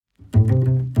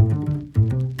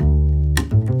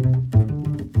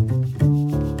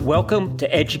Welcome to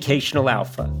Educational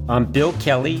Alpha. I'm Bill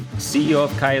Kelly, CEO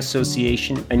of Chi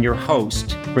Association, and your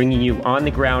host, bringing you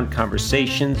on-the-ground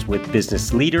conversations with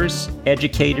business leaders,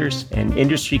 educators, and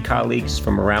industry colleagues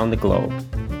from around the globe.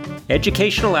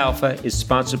 Educational Alpha is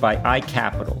sponsored by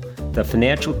iCapital, the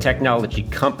financial technology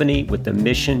company with the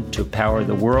mission to power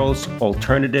the world's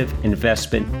alternative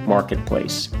investment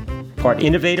marketplace. Part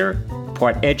innovator,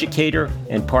 part educator,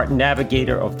 and part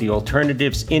navigator of the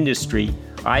alternatives industry,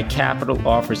 iCapital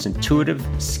offers intuitive,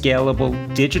 scalable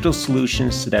digital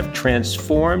solutions that have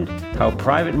transformed how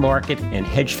private market and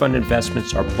hedge fund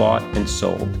investments are bought and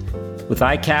sold. With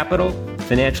iCapital,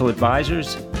 financial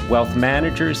advisors, wealth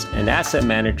managers, and asset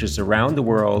managers around the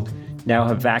world now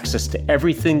have access to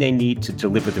everything they need to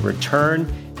deliver the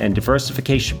return and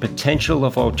diversification potential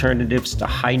of alternatives to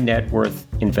high net worth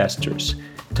investors.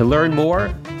 To learn more,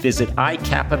 visit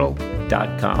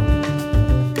iCapital.com.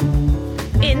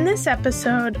 In this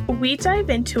episode, we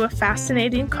dive into a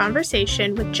fascinating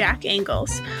conversation with Jack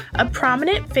Inglis, a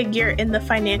prominent figure in the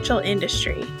financial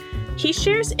industry. He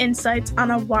shares insights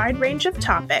on a wide range of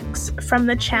topics, from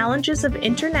the challenges of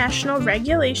international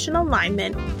regulation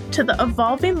alignment to the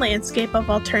evolving landscape of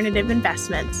alternative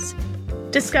investments.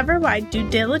 Discover why due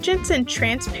diligence and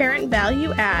transparent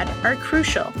value add are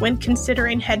crucial when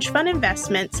considering hedge fund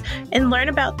investments, and learn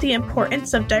about the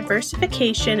importance of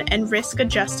diversification and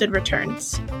risk-adjusted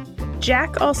returns.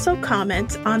 Jack also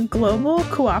comments on global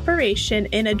cooperation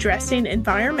in addressing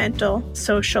environmental,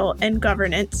 social, and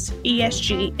governance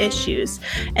 (ESG) issues,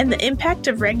 and the impact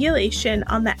of regulation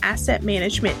on the asset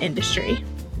management industry.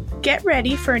 Get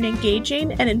ready for an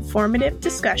engaging and informative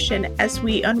discussion as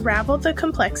we unravel the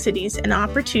complexities and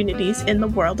opportunities in the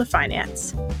world of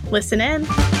finance. Listen in.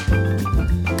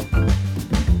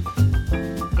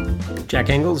 Jack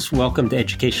Inglis, welcome to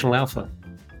Educational Alpha.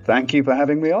 Thank you for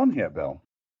having me on here, Bill.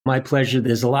 My pleasure.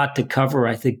 There's a lot to cover.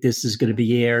 I think this is going to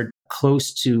be aired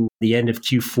close to the end of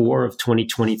Q4 of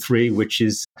 2023, which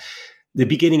is the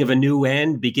beginning of a new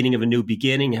end, beginning of a new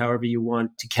beginning, however you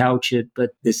want to couch it.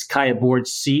 But this Kaya board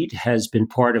seat has been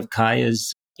part of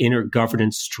Kaya's inner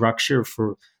governance structure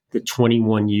for the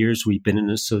 21 years we've been an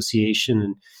association.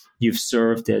 And you've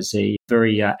served as a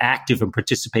very active and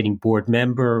participating board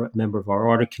member, a member of our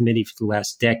audit committee for the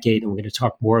last decade. And we're going to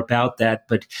talk more about that.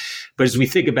 But as we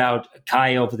think about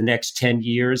Kaya over the next 10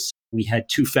 years, we had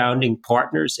two founding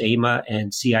partners, AIMA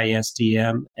and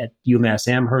CISDM at UMass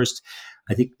Amherst.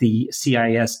 I think the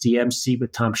CISDMC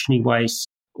with Tom Schneeweiss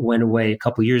went away a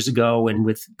couple of years ago, and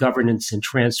with governance and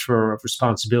transfer of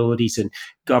responsibilities and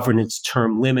governance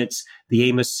term limits, the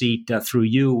AIMA seat through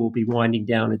you will be winding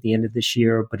down at the end of this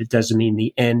year, but it doesn't mean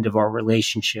the end of our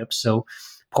relationship. So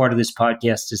part of this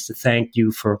podcast is to thank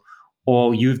you for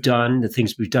all you've done, the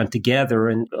things we've done together,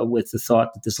 and with the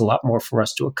thought that there's a lot more for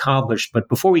us to accomplish. But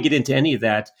before we get into any of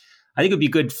that, I think it'd be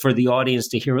good for the audience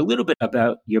to hear a little bit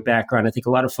about your background. I think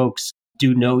a lot of folks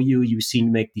do know you. You seem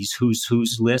to make these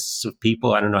who's lists of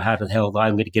people. I don't know how the hell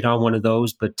I'm going to get on one of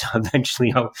those, but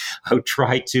eventually I'll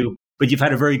try to. But you've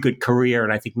had a very good career,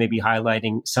 and I think maybe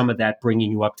highlighting some of that,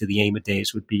 bringing you up to the AIMA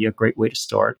days would be a great way to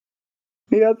start.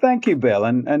 Yeah, thank you, Bill.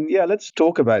 And yeah, let's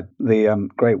talk about the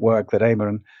great work that AIMA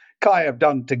and Kai have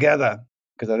done together,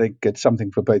 because I think it's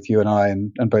something for both you and I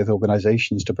and both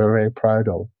organizations to be very proud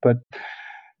of. But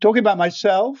talking about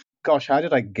myself, gosh, how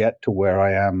did I get to where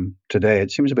I am today?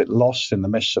 It seems a bit lost in the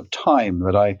mists of time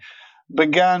that I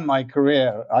began my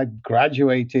career. I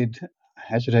graduated, I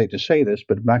hesitate to say this,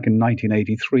 but back in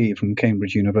 1983 from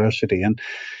Cambridge University. And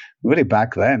really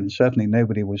back then, certainly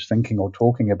nobody was thinking or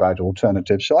talking about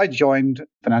alternatives. So I joined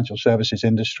financial services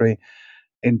industry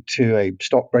into a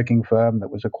stockbroking firm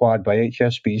that was acquired by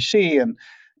HSBC and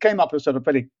came up a sort of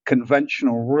very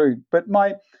conventional route. But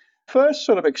my first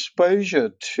sort of exposure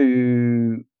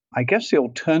to, I guess, the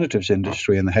alternatives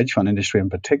industry and the hedge fund industry in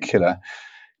particular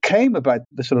came about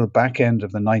the sort of back end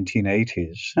of the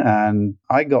 1980s. And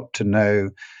I got to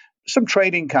know some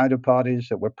trading counterparties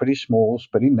that were pretty small,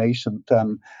 pretty nascent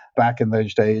back in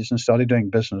those days, and started doing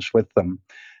business with them.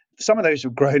 Some of those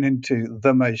have grown into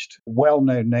the most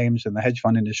well-known names in the hedge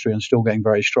fund industry and still going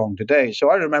very strong today.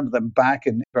 So I remember them back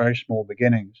in very small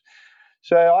beginnings.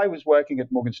 So I was working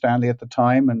at Morgan Stanley at the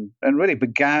time and really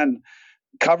began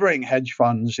covering hedge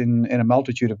funds in a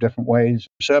multitude of different ways,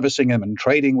 servicing them and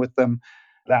trading with them.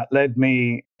 That led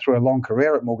me through a long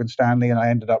career at Morgan Stanley, and I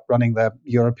ended up running the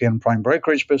European prime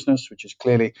brokerage business, which is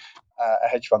clearly a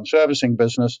hedge fund servicing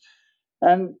business.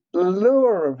 And the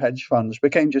lure of hedge funds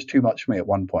became just too much for me at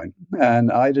one point.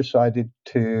 And I decided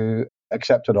to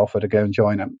accept an offer to go and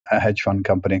join a hedge fund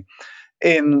company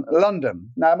in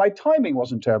London. Now, my timing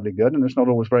wasn't terribly good, and it's not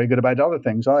always very good about other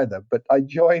things either, but I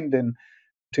joined in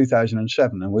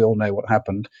 2007, and we all know what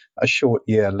happened a short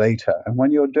year later. And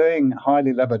when you're doing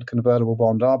highly levered convertible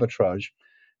bond arbitrage,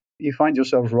 you find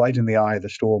yourself right in the eye of the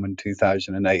storm in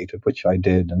 2008, of which I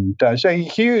did. And it's a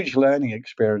huge learning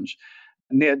experience,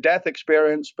 near-death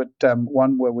experience, but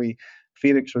one where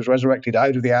Felix was resurrected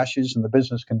out of the ashes and the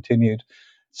business continued.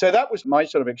 So that was my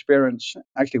sort of experience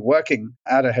actually working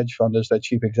at a hedge fund as their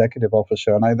chief executive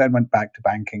officer. And I then went back to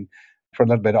banking for a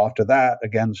little bit after that,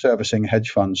 again, servicing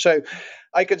hedge funds. So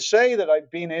I could say that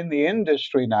I've been in the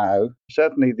industry now,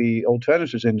 certainly the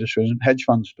alternatives industry, and hedge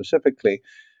funds specifically,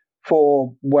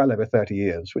 for well over 30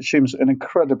 years, which seems an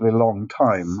incredibly long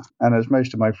time. And as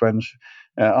most of my friends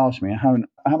ask me,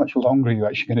 how much longer are you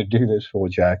actually going to do this for,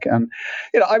 Jack? And,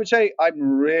 I would say I'm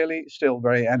really still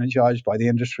very energized by the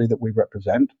industry that we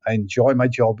represent. I enjoy my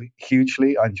job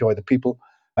hugely. I enjoy the people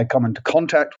I come into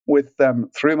contact with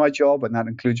through my job, and that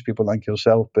includes people like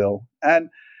yourself, Bill. And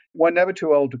we're never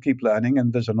too old to keep learning,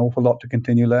 and there's an awful lot to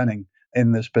continue learning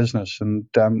in this business. And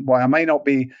while I may not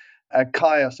be a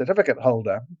Kaya certificate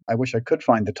holder, I wish I could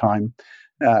find the time.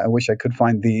 I wish I could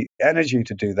find the energy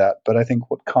to do that. But I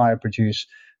think what Kaya produce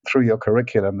through your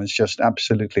curriculum is just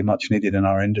absolutely much needed in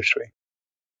our industry.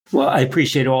 Well, I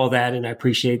appreciate all that, and I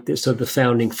appreciate the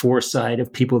founding foresight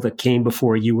of people that came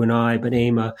before you and I, but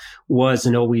AIMA was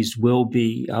and always will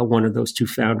be one of those two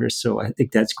founders, so I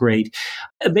think that's great.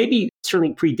 Maybe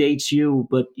certainly predates you,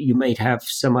 but you might have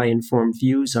semi-informed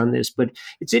views on this, but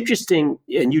it's interesting,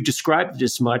 and you described it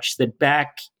as much, that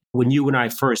back when you and I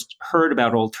first heard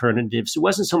about alternatives, it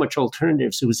wasn't so much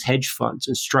alternatives, it was hedge funds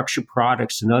and structured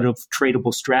products and other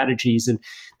tradable strategies. And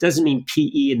it doesn't mean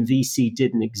PE and VC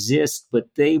didn't exist, but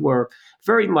they were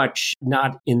very much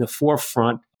not in the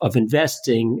forefront of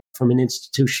investing from an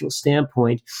institutional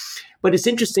standpoint. But it's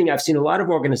interesting, I've seen a lot of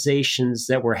organizations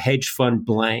that were hedge fund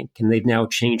blank, and they've now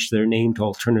changed their name to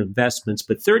alternative investments.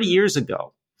 But 30 years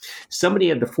ago, somebody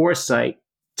had the foresight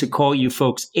to call you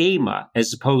folks AIMA,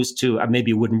 as opposed to,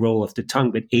 maybe it wouldn't roll off the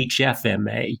tongue, but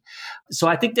HFMA. So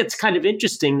I think that's kind of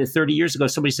interesting that 30 years ago,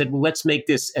 somebody said, well, let's make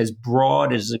this as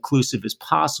broad, as inclusive as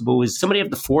possible. Is somebody have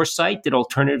the foresight that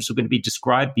alternatives were going to be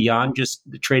described beyond just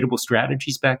the tradable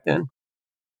strategies back then?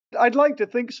 I'd like to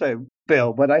think so,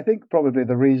 Bill, but I think probably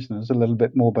the reason is a little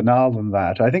bit more banal than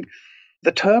that. I think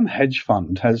the term hedge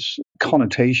fund has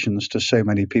connotations to so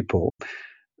many people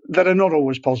that are not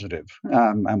always positive.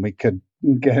 And we could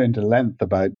get into length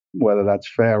about whether that's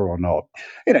fair or not.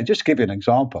 Just to give you an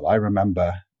example, I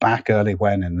remember back in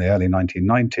the early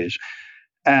 1990s,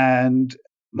 and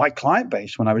my client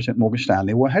base when I was at Morgan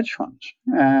Stanley were hedge funds.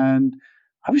 And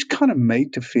I was kind of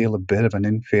made to feel a bit of an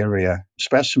inferior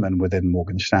specimen within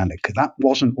Morgan Stanley, because that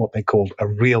wasn't what they called a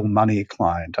real money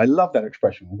client. I love that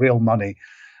expression, real money.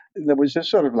 There was this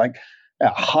sort of like a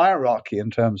hierarchy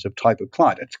in terms of type of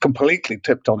client. It's completely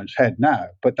tipped on its head now,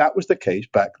 but that was the case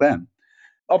back then.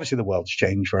 Obviously, the world's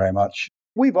changed very much.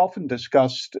 We've often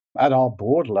discussed at our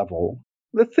board level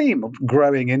the theme of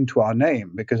growing into our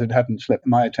name, because it hadn't slipped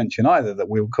my attention either that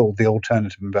we were called the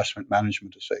Alternative Investment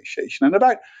Management Association. And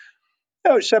about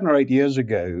 7 or 8 years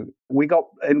ago, we got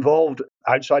involved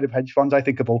outside of hedge funds. I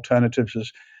think of alternatives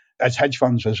as hedge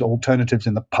funds as alternatives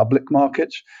in the public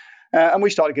markets. And we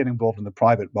started getting involved in the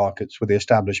private markets with the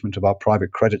establishment of our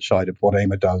private credit side of what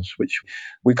AIMA does, which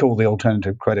we call the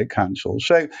Alternative Credit Council.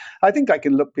 So I think I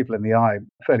can look people in the eye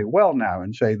fairly well now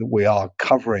and say that we are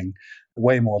covering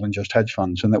way more than just hedge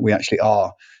funds, and that we actually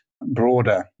are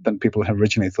broader than people had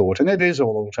originally thought. And it is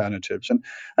all alternatives.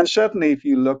 And certainly if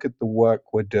you look at the work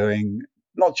we're doing,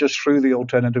 not just through the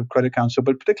Alternative Credit Council,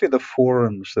 but particularly the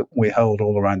forums that we hold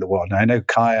all around the world. Now, I know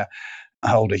Kaya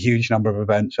hold a huge number of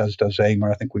events, as does AIMA.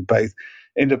 I think we both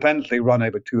independently run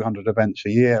over 200 events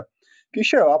a year. If you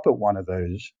show up at one of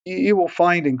those, you will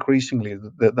find increasingly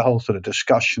that the whole sort of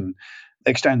discussion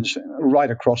extends right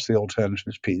across the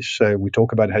alternatives piece. So we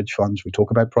talk about hedge funds, we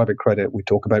talk about private credit, we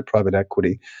talk about private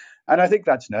equity. And I think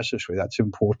that's necessary. That's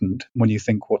important when you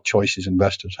think what choices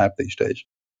investors have these days.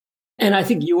 And I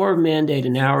think your mandate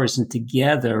and ours, and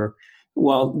together,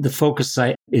 while the focus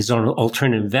is on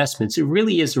alternative investments, it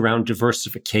really is around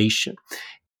diversification.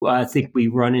 I think we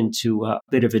run into a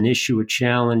bit of an issue, a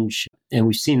challenge, and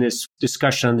we've seen this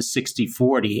discussion on the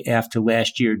 60-40 after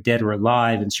last year, dead or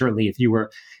alive. And certainly if you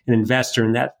were an investor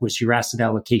and that was your asset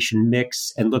allocation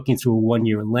mix and looking through a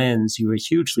one-year lens, you were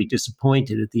hugely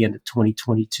disappointed at the end of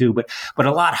 2022. But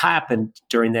a lot happened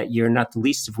during that year, not the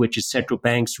least of which is central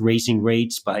banks raising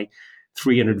rates by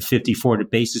 350,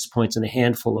 400 basis points in a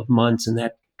handful of months, and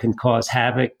that can cause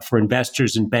havoc for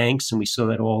investors and banks, and we saw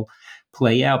that all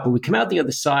play out. But we come out the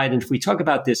other side, and if we talk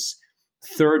about this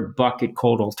third bucket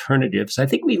called alternatives, I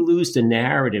think we lose the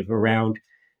narrative around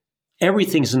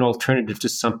everything's an alternative to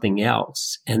something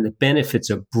else. And the benefits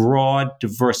of broad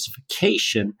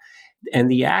diversification and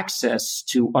the access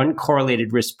to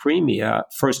uncorrelated risk premia,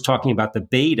 first talking about the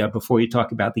beta before you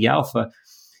talk about the alpha,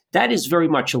 that is very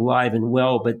much alive and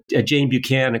well. But Jane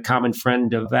Buchanan, a common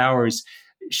friend of ours,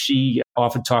 she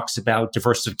often talks about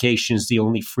diversification is the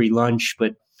only free lunch,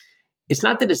 but it's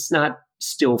not that it's not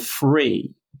still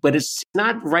free, but it's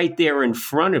not right there in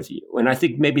front of you. And I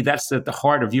think maybe that's at the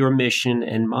heart of your mission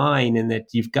and mine, in that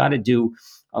you've got to do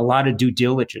a lot of due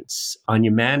diligence on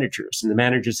your managers. And the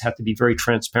managers have to be very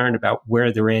transparent about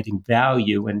where they're adding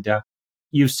value. And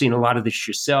you've seen a lot of this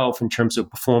yourself in terms of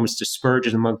performance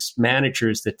dispersion amongst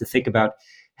managers, that to think about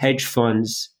hedge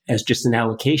funds as just an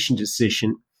allocation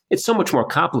decision, it's so much more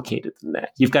complicated than that.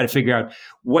 You've got to figure out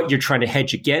what you're trying to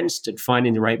hedge against and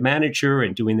finding the right manager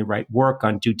and doing the right work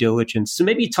on due diligence. So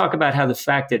maybe talk about how the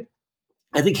fact that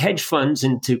I think hedge funds,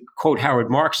 and to quote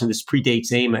Howard Marks, and this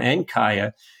predates AIMA and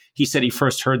Kaya, he said he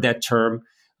first heard that term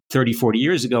 30, 40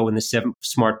 years ago when the 7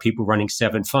 smart people running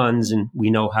 7 funds. And we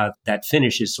know how that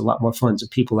finishes. A lot more funds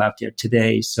of people out there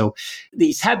today. So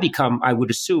these have become, I would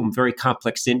assume, very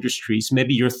complex industries.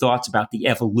 Maybe your thoughts about the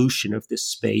evolution of this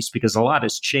space, because a lot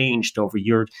has changed over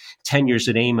your 10 years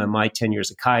at AIMA, my 10 years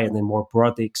at Kaya, and then more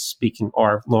broadly speaking,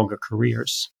 our longer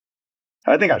careers.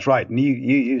 I think that's right. And you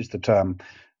used the term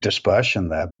dispersion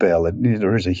there, Bill.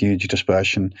 There is a huge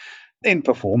dispersion in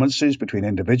performances between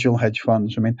individual hedge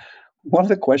funds. I mean, one of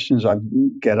the questions I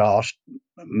get asked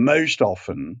most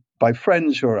often by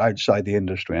friends who are outside the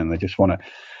industry, and they just want to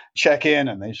check in,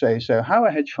 and they say, so how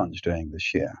are hedge funds doing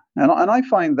this year? And I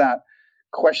find that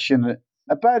question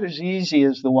about as easy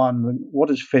as the one, what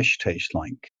does fish taste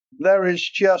like? There are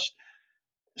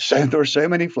so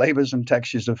many flavors and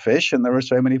textures of fish, and there are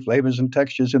so many flavors and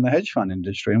textures in the hedge fund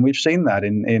industry. And we've seen that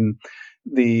in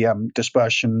the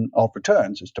dispersion of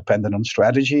returns. It's dependent on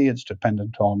strategy. It's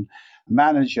dependent on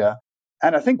manager.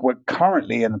 And I think we're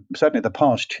currently, and certainly the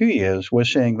past 2 years, we're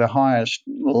seeing the highest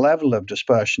level of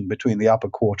dispersion between the upper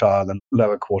quartile and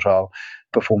lower quartile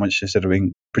performances that are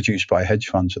being produced by hedge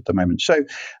funds at the moment. So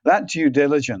that due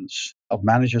diligence of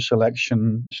manager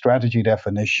selection, strategy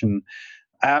definition,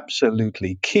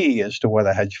 absolutely key as to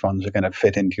whether hedge funds are going to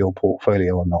fit into your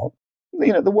portfolio or not.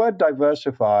 You know, the word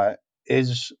diversify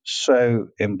is so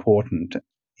important.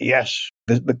 Yes,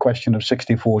 the question of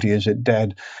 60-40, is it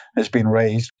dead, has been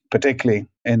raised, particularly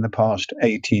in the past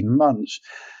 18 months.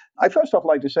 I first off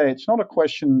like to say it's not a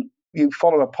question you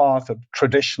follow a path of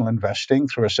traditional investing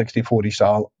through a 60-40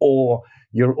 style, or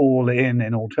you're all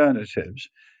in alternatives.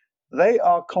 They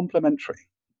are complementary.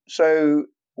 So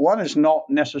one is not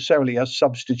necessarily a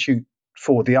substitute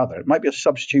for the other. It might be a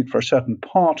substitute for a certain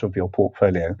part of your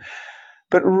portfolio.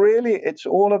 But really, it's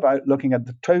all about looking at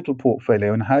the total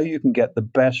portfolio and how you can get the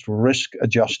best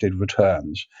risk-adjusted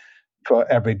returns for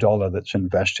every dollar that's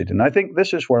invested. And I think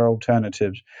this is where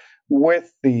alternatives,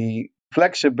 with the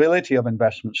flexibility of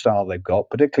investment style they've got,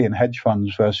 particularly in hedge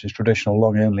funds versus traditional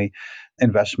long-only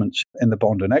investments in the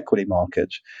bond and equity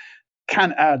markets,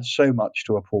 can add so much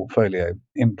to a portfolio,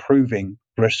 improving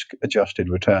risk-adjusted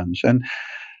returns. And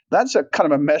that's a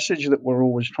kind of a message that we're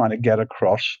always trying to get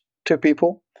across to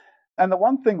people. And the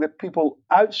one thing that people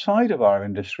outside of our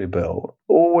industry, Bill,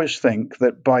 always think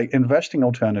that by investing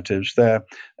alternatives, they're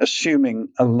assuming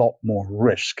a lot more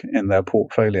risk in their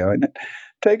portfolio. And it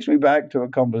takes me back to a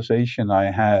conversation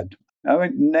I had. I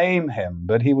won't name him,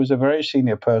 but he was a very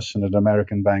senior person at an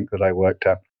American bank that I worked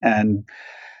at. And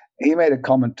he made a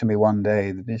comment to me one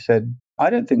day that he said, I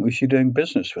don't think we should be doing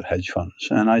business with hedge funds.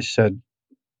 And I said,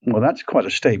 well, that's quite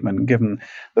a statement, given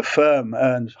the firm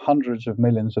earns hundreds of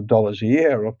millions of dollars a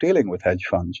year of dealing with hedge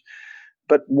funds.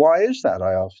 But why is that?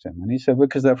 I asked him. And he said,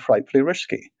 because they're frightfully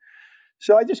risky.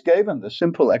 So I just gave him the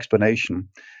simple explanation.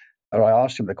 Or I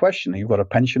asked him the question, you've got a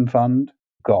pension fund,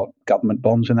 got government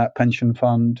bonds in that pension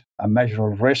fund. A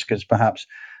measure of risk is perhaps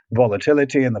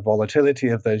volatility, and the volatility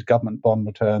of those government bond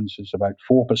returns is about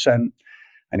 4%. And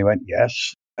he went,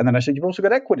 yes. And then I said, you've also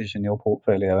got equities in your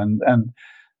portfolio, and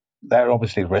they're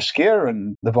obviously riskier,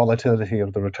 and the volatility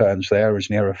of the returns there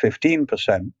is nearer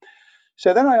 15%.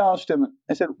 So then I asked him,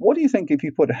 I said, what do you think if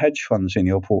you put hedge funds in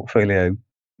your portfolio,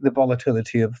 the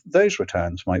volatility of those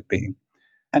returns might be?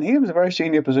 And he was a very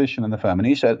senior position in the firm, and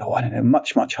he said, I don't know,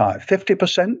 much, much higher,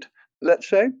 50%, let's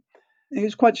say. He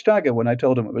was quite staggered when I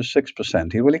told him it was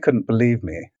 6%. He really couldn't believe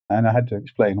me, and I had to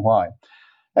explain why.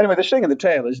 Anyway, the sting of the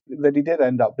tail is that he did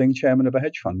end up being chairman of a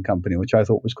hedge fund company, which I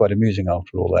thought was quite amusing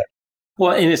after all that.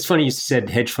 Well, and it's funny you said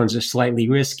hedge funds are slightly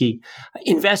risky.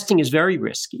 Investing is very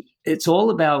risky. It's all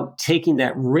about taking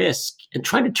that risk and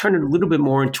trying to turn it a little bit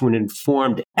more into an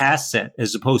informed asset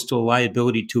as opposed to a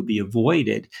liability to be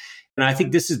avoided. And I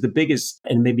think this is the biggest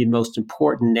and maybe most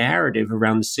important narrative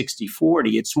around the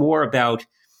 60-40. It's more about,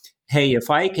 hey, if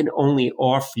I can only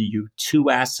offer you two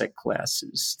asset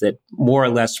classes that more or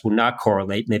less will not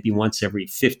correlate, maybe once every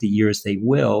 50 years they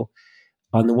will,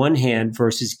 on the one hand,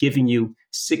 versus giving you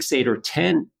 6, 8, or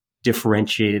 10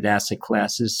 differentiated asset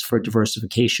classes for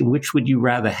diversification, which would you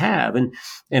rather have? And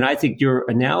I think your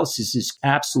analysis is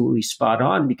absolutely spot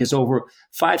on, because over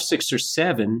 5, 6, or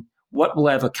 7, what will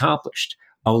I have accomplished?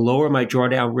 I'll lower my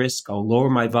drawdown risk. I'll lower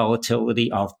my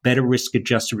volatility. I'll have better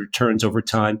risk-adjusted returns over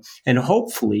time. And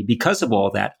hopefully, because of all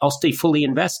that, I'll stay fully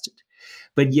invested.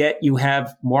 But yet you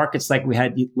have markets like we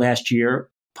had last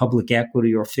year, public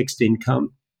equity or fixed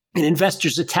income, and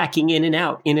investors attacking in and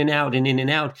out, in and out, and in and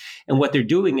out. And what they're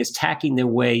doing is tacking their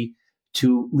way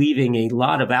to leaving a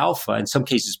lot of alpha, in some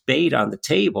cases beta, on the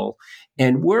table.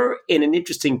 And we're in an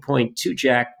interesting point too,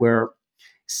 Jack, where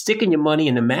sticking your money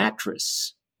in a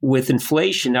mattress with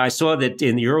inflation. Now, I saw that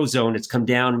in the Eurozone, it's come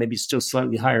down, maybe still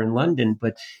slightly higher in London,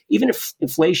 but even if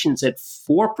inflation's at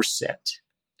 4%,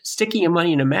 sticking your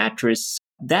money in a mattress,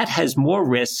 that has more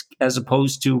risk as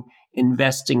opposed to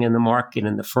investing in the market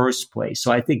in the first place.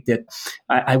 So I think that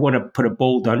I want to put a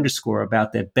bold underscore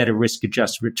about that better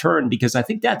risk-adjusted return, because I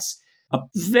think that's a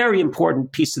very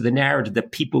important piece of the narrative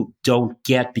that people don't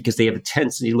get because they have a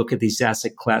tendency to look at these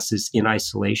asset classes in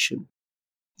isolation.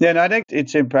 Yeah, and I think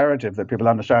it's imperative that people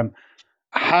understand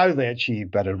how they achieve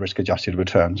better risk-adjusted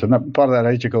returns. And that part of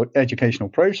that educational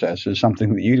process is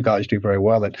something that you guys do very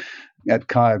well at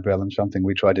Kaya, Bill, and something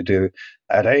we try to do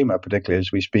at AIMA, particularly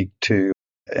as we speak to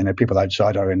people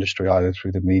outside our industry, either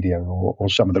through the media or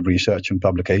some of the research and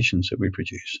publications that we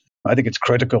produce. I think it's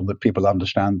critical that people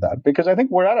understand that, because I think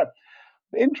we're at an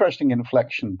interesting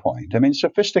inflection point. I mean,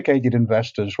 sophisticated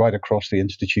investors right across the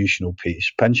institutional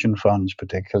piece, pension funds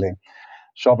particularly,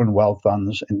 sovereign wealth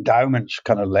funds, endowments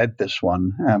kind of led this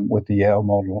one with the Yale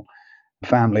model,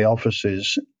 family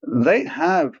offices. They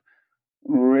have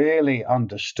really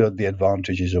understood the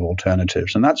advantages of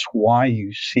alternatives. And that's why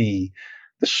you see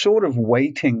the sort of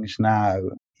weightings now.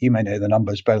 You may know the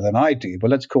numbers better than I do, but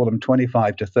let's call them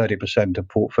 25 to 30% of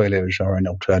portfolios are in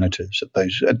alternatives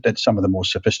at some of the more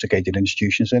sophisticated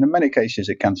institutions. And in many cases,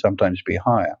 it can sometimes be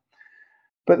higher.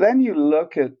 But then you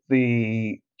look at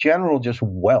the general just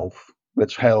wealth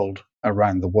that's held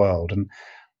around the world. And,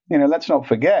 let's not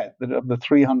forget that of the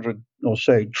 300 or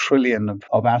so trillion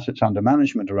of assets under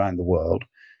management around the world,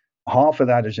 half of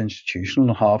that is institutional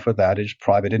and half of that is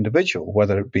private individual,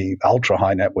 whether it be ultra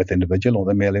high net worth individual or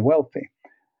the merely wealthy.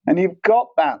 And you've got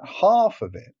that half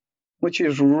of it, which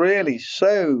is really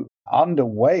so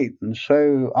underweight and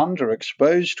so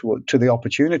underexposed to the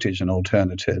opportunities and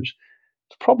alternatives.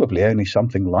 It's probably only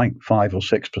something like 5 or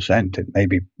 6%. It may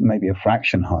be a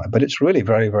fraction higher, but it's really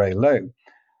very, very low.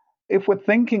 If we're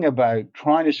thinking about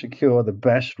trying to secure the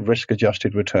best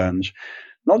risk-adjusted returns,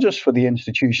 not just for the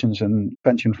institutions and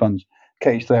pension funds,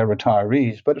 case they're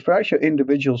retirees, but for actual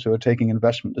individuals who are taking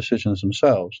investment decisions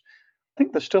themselves, I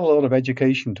think there's still a lot of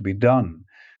education to be done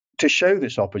to show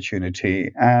this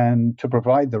opportunity and to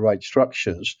provide the right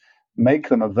structures, make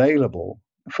them available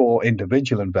for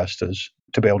individual investors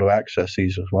to be able to access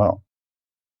these as well.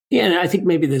 Yeah, and I think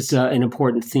maybe there's an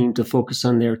important theme to focus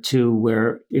on there too,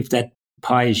 where if that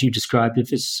pie, as you described,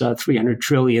 if it's 300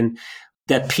 trillion,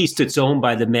 that piece that's owned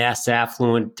by the mass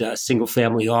affluent,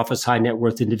 single-family office, high net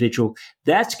worth individual,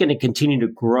 that's going to continue to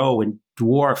grow and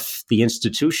dwarf the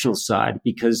institutional side,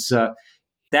 because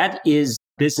that is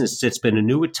business that's been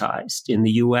annuitized in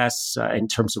the U.S. In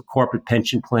terms of corporate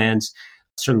pension plans.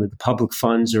 Certainly the public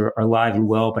funds are alive and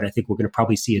well, but I think we're going to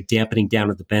probably see a dampening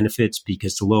down of the benefits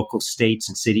because the local states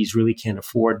and cities really can't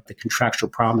afford the contractual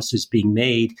promises being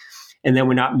made. And then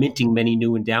we're not minting many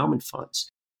new endowment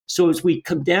funds. So as we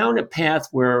come down a path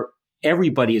where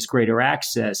everybody has greater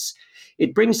access,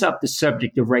 it brings up the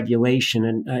subject of regulation.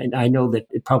 And I know that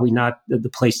it's probably not the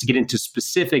place to get into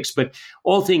specifics, but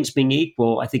all things being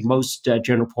equal, I think most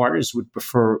general partners would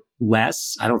prefer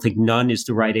less. I don't think none is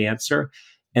the right answer.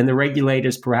 And the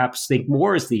regulators perhaps think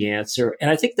more is the answer.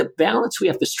 And I think the balance we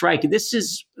have to strike, and this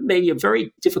is maybe a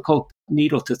very difficult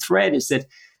needle to thread, is that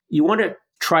you want to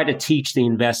try to teach the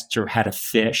investor how to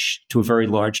fish to a very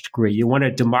large degree. You want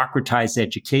to democratize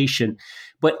education.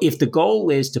 But if the goal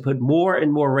is to put more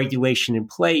and more regulation in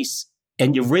place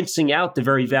and you're rinsing out the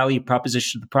very value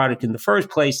proposition of the product in the first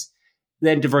place,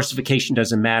 then diversification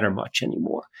doesn't matter much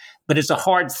anymore. But it's a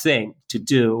hard thing to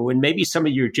do. And maybe some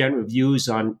of your general views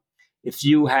on, if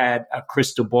you had a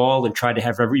crystal ball and tried to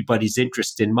have everybody's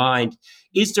interest in mind,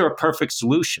 is there a perfect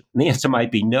solution? And the answer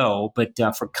might be no, but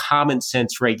for common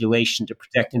sense regulation to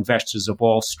protect investors of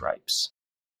all stripes.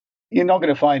 You're not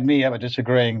going to find me ever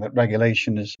disagreeing that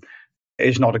regulation is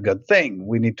is not a good thing.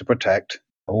 We need to protect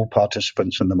all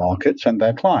participants in the markets and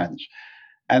their clients.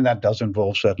 And that does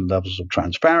involve certain levels of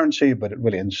transparency, but it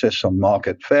really insists on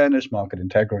market fairness, market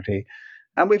integrity.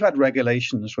 And we've had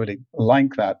regulations really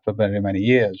like that for very many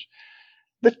years.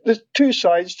 There's two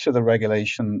sides to the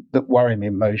regulation that worry me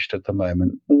most at the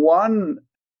moment. One,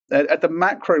 at the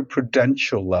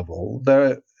macro-prudential level,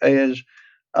 there is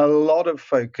a lot of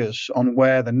focus on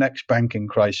where the next banking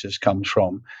crisis comes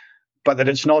from, but that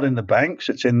it's not in the banks,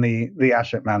 it's in the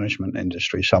asset management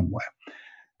industry somewhere.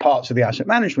 Parts of the asset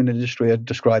management industry are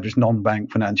described as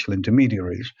non-bank financial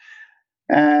intermediaries.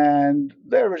 And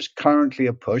there is currently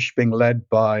a push being led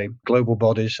by global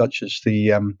bodies such as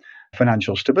the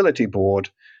Financial Stability Board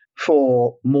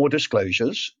for more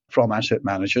disclosures from asset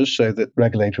managers so that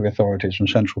regulatory authorities and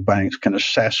central banks can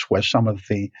assess where some of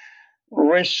the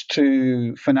risk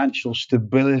to financial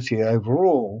stability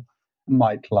overall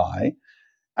might lie.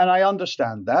 And I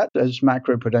understand that as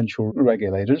macroprudential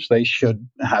regulators, they should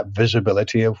have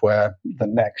visibility of where the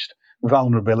next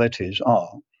vulnerabilities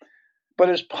are. But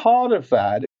as part of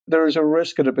that, there is a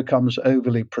risk that it becomes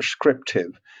overly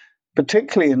prescriptive,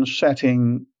 particularly in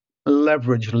setting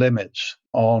leverage limits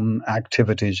on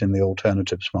activities in the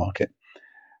alternatives market.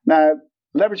 Now,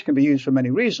 leverage can be used for many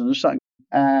reasons,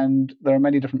 and there are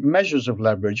many different measures of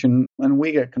leverage, and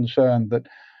we get concerned that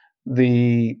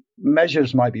the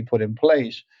measures might be put in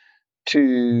place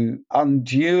to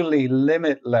unduly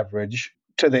limit leverage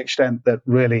to the extent that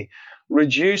really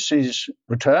reduces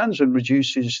returns and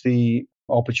reduces the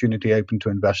opportunity open to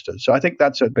investors. So I think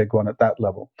that's a big one at that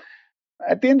level.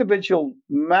 At the individual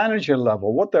manager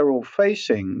level, what they're all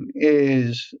facing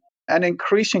is an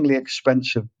increasingly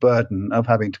expensive burden of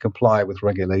having to comply with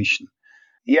regulation.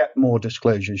 Yet more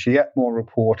disclosures, yet more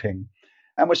reporting.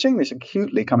 And we're seeing this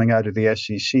acutely coming out of the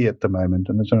SEC at the moment.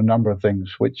 And there's a number of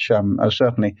things which are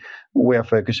certainly we're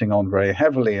focusing on very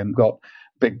heavily and got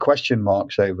big question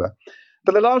marks over.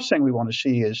 But the last thing we want to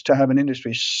see is to have an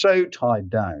industry so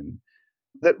tied down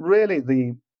that really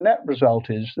the net result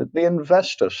is that the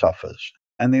investor suffers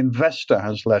and the investor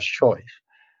has less choice.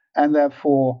 And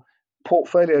therefore,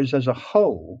 portfolios as a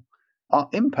whole are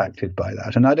impacted by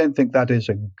that. And I don't think that is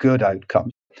a good outcome.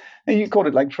 And you call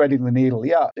it like threading the needle.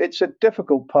 Yeah, it's a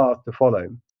difficult path to follow.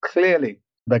 Clearly,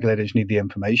 regulators need the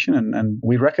information, and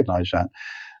we recognize that.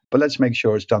 But let's make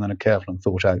sure it's done in a careful and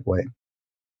thought out way.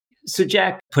 So,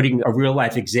 Jack, putting a real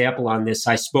life example on this,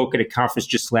 I spoke at a conference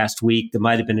just last week. There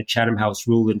might have been a Chatham House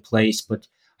rule in place, but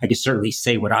I can certainly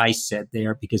say what I said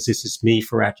there because this is me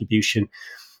for attribution.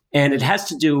 And it has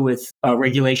to do with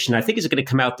regulation. I think it's going to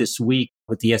come out this week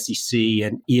with the SEC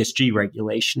and ESG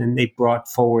regulation. And they brought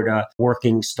forward a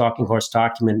working stalking horse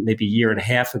document maybe a year and a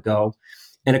half ago.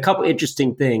 And a couple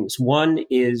interesting things. One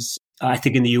is, I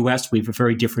think in the US, we have a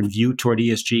very different view toward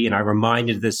ESG. And I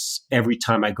reminded this every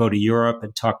time I go to Europe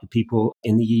and talk to people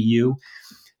in the EU.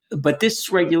 But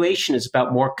this regulation is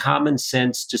about more common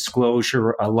sense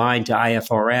disclosure aligned to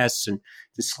IFRS and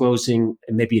disclosing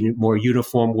maybe in a more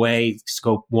uniform way,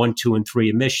 scope 1, 2, and 3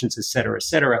 emissions, et cetera, et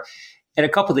cetera. And a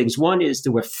couple of things. One is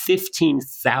there were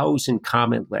 15,000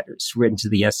 comment letters written to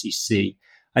the SEC.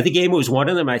 I think AIMA was one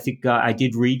of them. I think I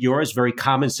did read yours, very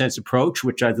common sense approach,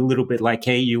 which is a little bit like,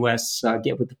 hey, US,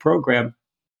 get with the program.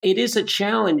 It is a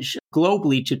challenge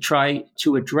globally to try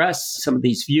to address some of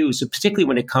these views, particularly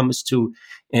when it comes to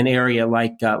an area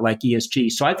like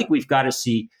ESG. So I think we've got to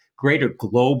see greater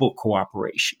global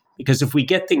cooperation, because if we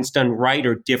get things done right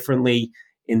or differently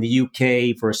in the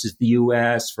UK versus the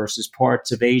US versus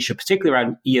parts of Asia, particularly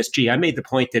around ESG, I made the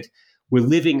point that we're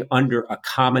living under a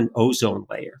common ozone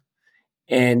layer.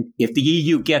 And if the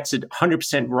EU gets it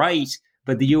 100% right,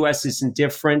 but the U.S. isn't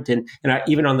different. And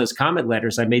even on those comment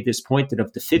letters, I made this point that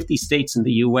of the 50 states in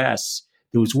the U.S.,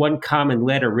 there was one common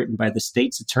letter written by the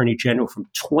state's attorney general from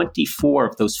 24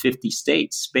 of those 50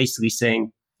 states, basically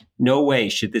saying, no way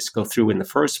should this go through in the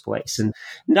first place. And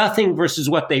nothing versus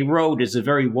what they wrote is a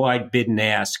very wide bid and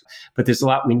ask, but there's a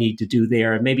lot we need to do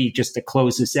there. And maybe just to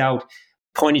close this out,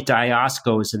 pointing to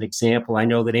IOSCO as an example, I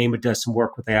know that AIMA does some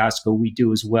work with IOSCO. We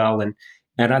do as well. And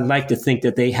I'd like to think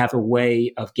that they have a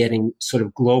way of getting sort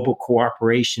of global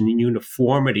cooperation and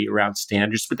uniformity around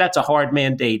standards, but that's a hard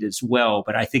mandate as well.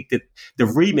 But I think that the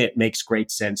remit makes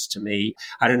great sense to me.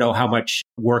 I don't know how much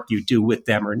work you do with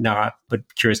them or not, but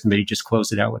curious to maybe just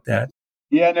close it out with that.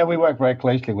 Yeah, no, we work very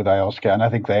closely with IOSCO, and I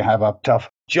think they have a tough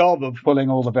job of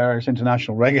pulling all the various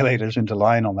international regulators into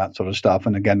line on that sort of stuff.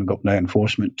 And again, we've got no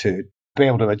enforcement to be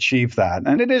able to achieve that.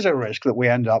 And it is a risk that we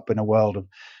end up in a world of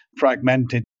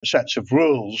fragmented sets of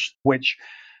rules, which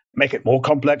make it more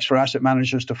complex for asset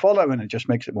managers to follow, and it just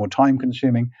makes it more time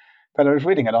consuming. But I was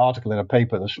reading an article in a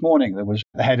paper this morning that was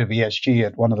the head of ESG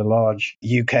at one of the large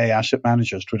UK asset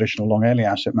managers, traditional long-only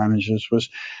asset managers, was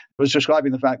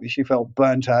describing the fact that she felt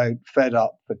burnt out, fed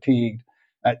up, fatigued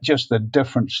at just the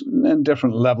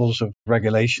different levels of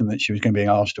regulation that she was going to be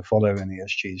asked to follow in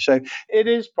ESG. So it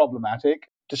is problematic.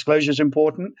 Disclosure is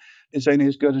important. It's only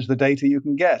as good as the data you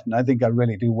can get. And I think I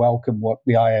really do welcome what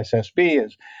the ISSB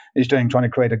is doing, trying to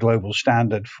create a global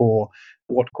standard for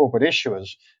what corporate issuers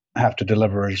have to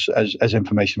deliver as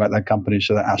information about their companies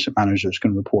so that asset managers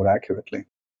can report accurately.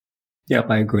 Yep,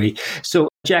 I agree. So,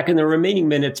 Jack, in the remaining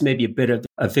minutes, maybe a bit of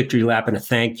a victory lap and a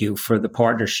thank you for the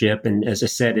partnership. And as I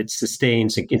said, it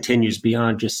sustains and continues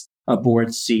beyond just a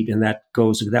board seat, and that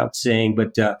goes without saying.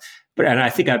 But and I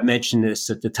think I've mentioned this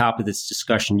at the top of this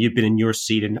discussion. You've been in your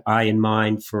seat and I in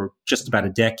mine for just about a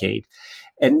decade.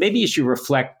 And maybe as you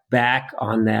reflect back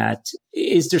on that,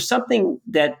 is there something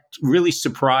that really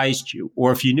surprised you?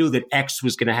 Or if you knew that X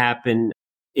was going to happen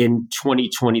in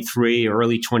 2023 or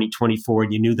early 2024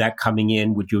 and you knew that coming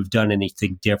in, would you have done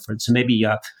anything different? So maybe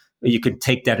you could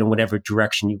take that in whatever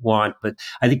direction you want. But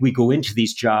I think we go into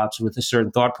these jobs with a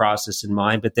certain thought process in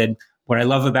mind. But then what I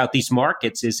love about these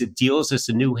markets is it deals us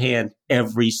a new hand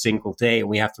every single day, and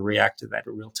we have to react to that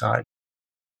in real time.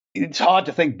 It's hard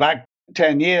to think back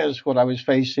 10 years what I was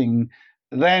facing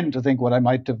then to think what I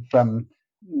might have done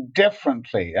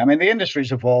differently. I mean, the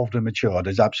industry's evolved and matured.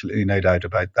 There's absolutely no doubt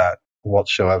about that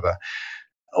whatsoever.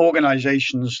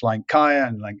 Organizations like Kaya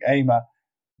and like AIMA,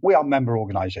 we are member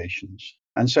organizations.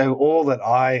 And so all that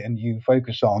I and you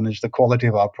focus on is the quality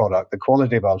of our product, the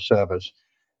quality of our service,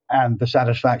 and the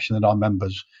satisfaction that our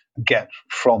members get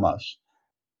from us.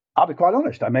 I'll be quite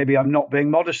honest. Maybe I'm not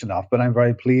being modest enough, but I'm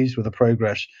very pleased with the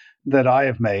progress that I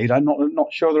have made. I'm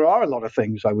not sure there are a lot of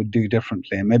things I would do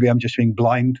differently, and maybe I'm just being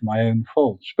blind to my own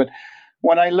faults. But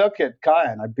when I look at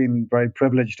Kaya, and I've been very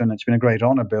privileged, and it's been a great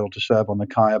honor, Bill, to serve on the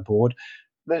Kaya board,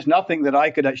 there's nothing that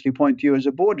I could actually point to you as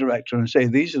a board director and say,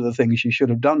 these are the things you should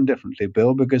have done differently,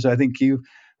 Bill, because I think you've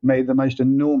made the most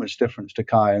enormous difference to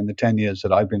Kaya in the 10 years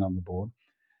that I've been on the board.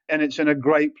 And it's in a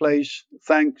great place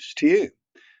thanks to you.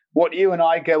 What you and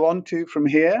I go on to from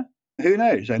here, who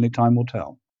knows? Only time will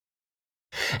tell.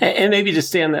 And maybe to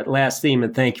stay on that last theme,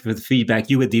 and thank you for the feedback,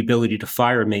 you had the ability to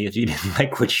fire me if you didn't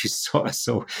like what you saw.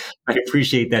 So I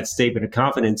appreciate that statement of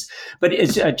confidence. But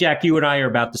Jack, you and I are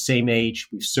about the same age.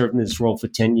 We've served in this role for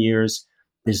 10 years.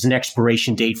 There's an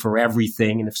expiration date for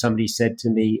everything. And if somebody said to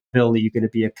me, Bill, are you going to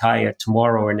be a Kaya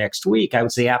tomorrow or next week? I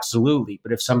would say absolutely.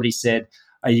 But if somebody said,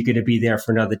 are you going to be there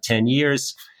for another 10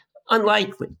 years?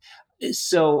 Unlikely.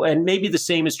 So, and maybe the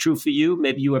same is true for you.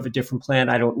 Maybe you have a different plan.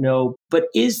 I don't know. But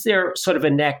is there sort of a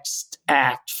next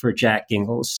act for Jack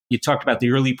Inglis? You talked about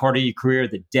the early part of your career,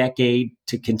 the decade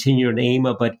to continue in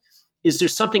AIMA, but is there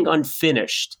something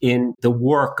unfinished in the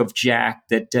work of Jack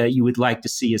that you would like to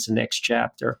see as the next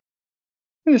chapter?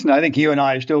 Listen, I think you and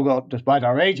I have still got, despite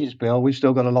our ages, Bill, we've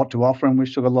still got a lot to offer, and we've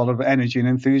still got a lot of energy and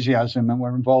enthusiasm, and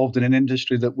we're involved in an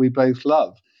industry that we both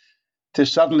love. To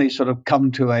suddenly sort of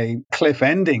come to a cliff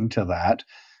ending to that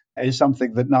is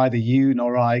something that neither you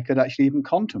nor I could actually even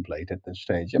contemplate at this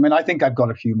stage. I mean, I think I've got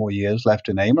a few more years left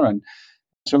in AIMA, and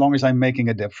so long as I'm making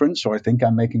a difference, or I think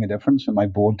I'm making a difference, and my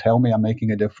board tell me I'm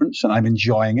making a difference, and I'm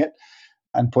enjoying it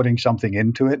and putting something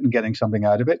into it and getting something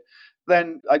out of it,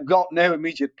 then I've got no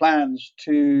immediate plans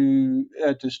to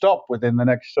stop within the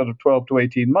next sort of 12 to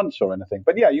 18 months or anything.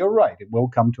 But yeah, you're right. It will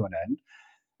come to an end.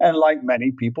 And like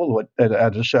many people at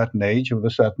a certain age with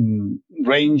a certain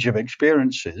range of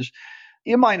experiences,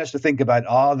 you might have to think about,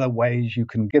 are there ways you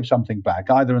can give something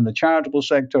back, either in the charitable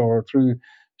sector or through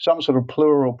some sort of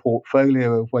plural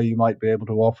portfolio of where you might be able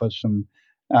to offer some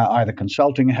either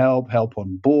consulting help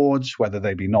on boards, whether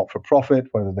they be not-for-profit,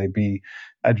 whether they be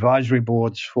advisory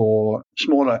boards for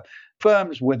smaller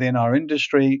firms within our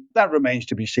industry. That remains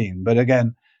to be seen. But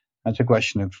again, that's a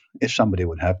question of if somebody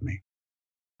would have me.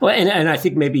 Well, and I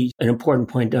think maybe an important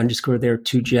point to underscore there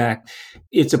too, Jack,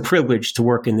 it's a privilege to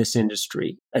work in this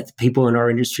industry. People in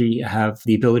our industry have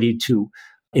the ability to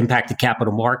impact the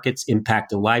capital markets,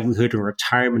 impact the livelihood and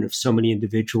retirement of so many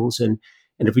individuals. And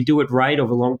if we do it right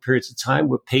over long periods of time,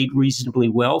 we're paid reasonably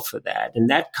well for that. And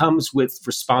that comes with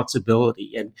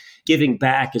responsibility. And giving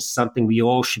back is something we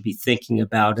all should be thinking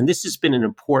about. And this has been an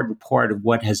important part of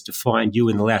what has defined you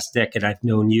in the last decade I've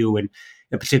known you, and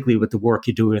particularly with the work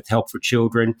you're doing with Help for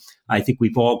Children. I think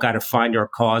we've all got to find our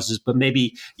causes, but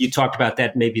maybe you talked about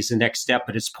that maybe as the next step,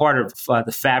 but it's part of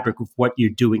the fabric of what you're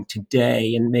doing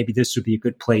today. And maybe this would be a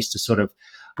good place to sort of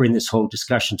bring this whole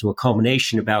discussion to a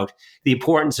culmination about the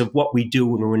importance of what we do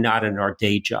when we're not in our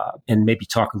day job, and maybe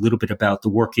talk a little bit about the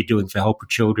work you're doing for Help for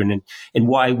Children and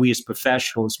why we as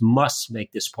professionals must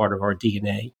make this part of our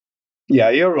DNA. Yeah,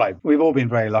 you're right. We've all been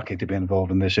very lucky to be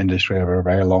involved in this industry over a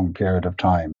very long period of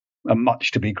time, and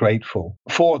much to be grateful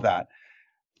for that.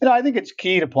 I think it's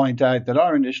key to point out that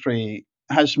our industry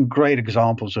has some great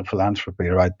examples of philanthropy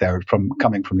right there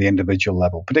coming from the individual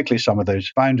level, particularly some of those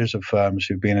founders of firms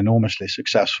who've been enormously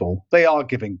successful. They are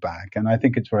giving back. And I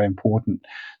think it's very important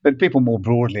that people more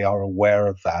broadly are aware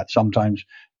of that. Sometimes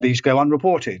these go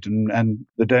unreported and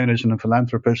the donors and the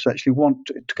philanthropists actually want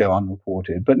it to go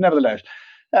unreported. But nevertheless,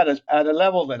 at a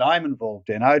level that I'm involved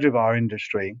in, out of our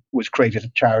industry was created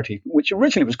a charity which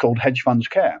originally was called Hedge Funds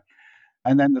Care.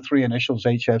 And then the three initials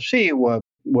HFC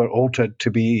were altered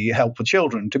to be Help for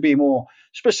Children, to be more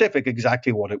specific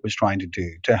exactly what it was trying to do,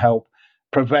 to help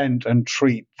prevent and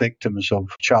treat victims of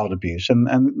child abuse. And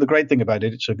the great thing about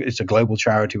it, it's a global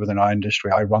charity within our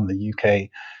industry. I run the UK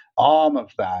arm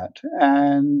of that.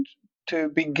 And to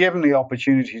be given the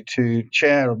opportunity to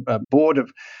chair a board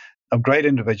of great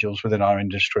individuals within our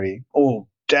industry, all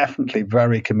definitely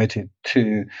very committed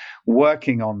to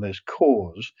working on this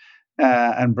cause,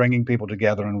 and bringing people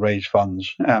together and raise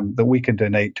funds that we can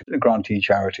donate to grantee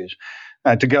charities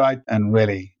to go out and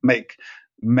really make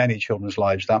many children's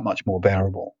lives that much more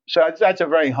bearable. So that's a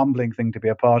very humbling thing to be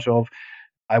a part of.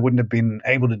 I wouldn't have been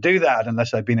able to do that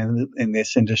unless I'd been in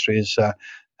this industry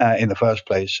in the first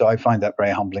place. So I find that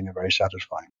very humbling and very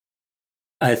satisfying.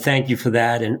 Thank you for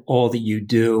that and all that you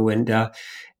do. And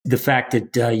the fact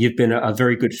that you've been a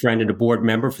very good friend and a board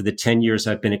member for the 10 years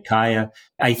I've been at Kaya.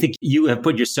 I think you have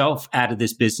put yourself out of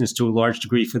this business to a large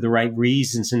degree for the right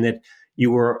reasons, and that you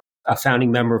were a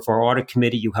founding member of our audit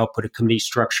committee. You helped put a committee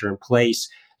structure in place,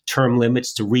 term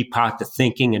limits to repot the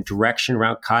thinking and direction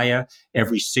around Kaya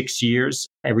every 6 years.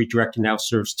 Every director now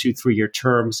serves 2 3-year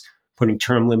terms, putting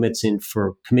term limits in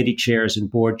for committee chairs and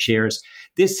board chairs.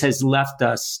 This has left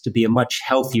us to be a much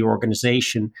healthier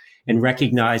organization, and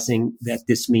recognizing that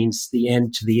this means the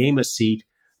end to the AIMA seat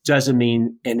doesn't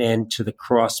mean an end to the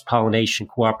cross-pollination,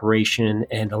 cooperation,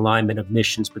 and alignment of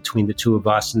missions between the two of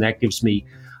us. And that gives me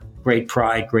great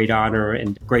pride, great honor,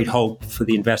 and great hope for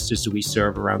the investors that we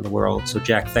serve around the world. So,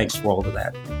 Jack, thanks for all of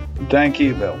that. Thank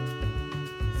you, Bill.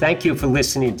 Thank you for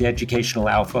listening to Educational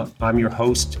Alpha. I'm your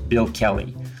host, Bill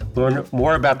Kelly. Learn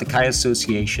more about the Kaya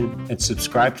Association and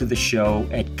subscribe to the show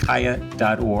at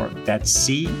kaya.org. That's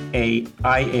CAIA.org.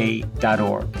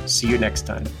 See you next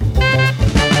time.